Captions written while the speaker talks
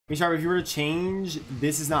Sharp, if you were to change,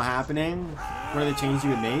 this is not happening, what are the changes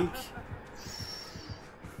you would make?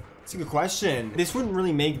 That's a good question. This wouldn't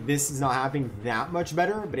really make this is not happening that much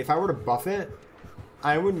better, but if I were to buff it,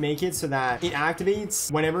 I would make it so that it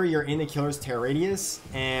activates whenever you're in the killer's tear radius,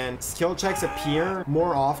 and skill checks appear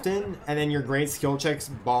more often, and then your great skill checks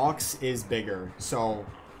box is bigger. So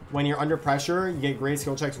when you're under pressure, you get great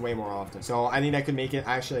skill checks way more often. So I think that could make it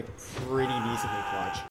actually like pretty decently clutch.